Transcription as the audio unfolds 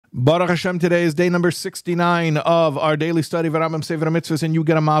Baruch Hashem, today is day number 69 of our daily study of Rambam Sefer HaMitzvos, and you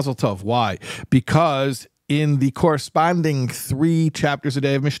get a mazel tov. Why? Because in the corresponding 3 chapters a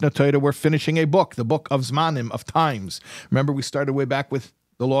day of Mishnah Torah, we're finishing a book, the book of Zmanim, of times. Remember, we started way back with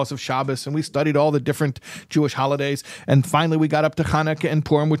the laws of Shabbos, and we studied all the different Jewish holidays, and finally we got up to Chanukah and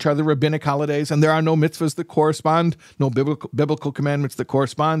Purim, which are the rabbinic holidays, and there are no mitzvahs that correspond, no biblical commandments that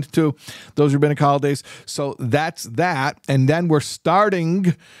correspond to those rabbinic holidays. So that's that, and then we're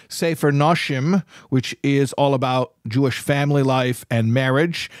starting Sefer Noshim, which is all about Jewish family life and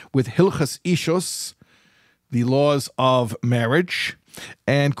marriage, with Hilchas Ishus, the laws of marriage.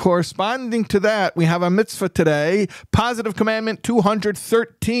 And corresponding to that, we have a mitzvah today, Positive Commandment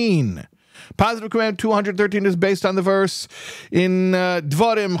 213. Positive Commandment 213 is based on the verse in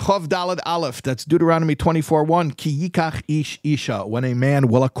Dvarim Chov Dalad Aleph. That's Deuteronomy 24:1. Ki yikach ish isha, when a man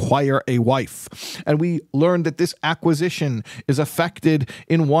will acquire a wife. And we learned that this acquisition is affected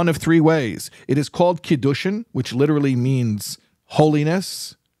in one of 3 ways. It is called Kiddushin, which literally means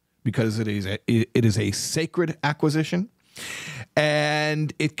holiness, because it is a sacred acquisition.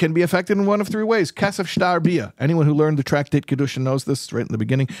 And it can be affected in one of 3 ways. Kesef shtar bia. Anyone who learned the tractate Kiddushin knows this right in the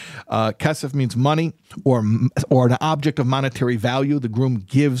beginning. Kesef means money or an object of monetary value. The groom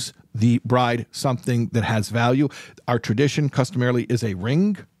gives the bride something that has value. Our tradition customarily is a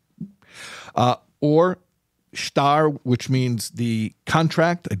ring. Or shtar, which means the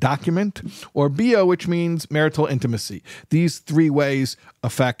contract, a document. Or bia, which means marital intimacy. These 3 ways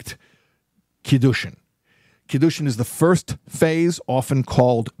affect Kiddushin. Kiddushin is the first phase, often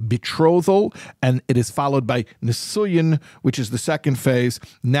called betrothal, and it is followed by Nisuyin, which is the second phase.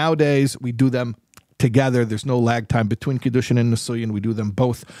 Nowadays, we do them together. There's no lag time between Kiddushin and Nisuyin. We do them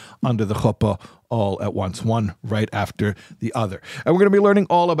both under the chuppah all at once, one right after the other. And we're going to be learning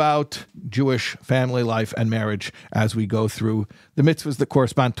all about Jewish family life and marriage as we go through the mitzvahs that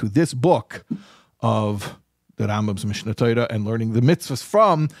correspond to this book of the Rambam's Mishnah Torah, and learning the mitzvahs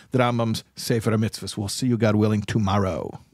from the Rambam's Sefer HaMitzvos. We'll see you, God willing, tomorrow.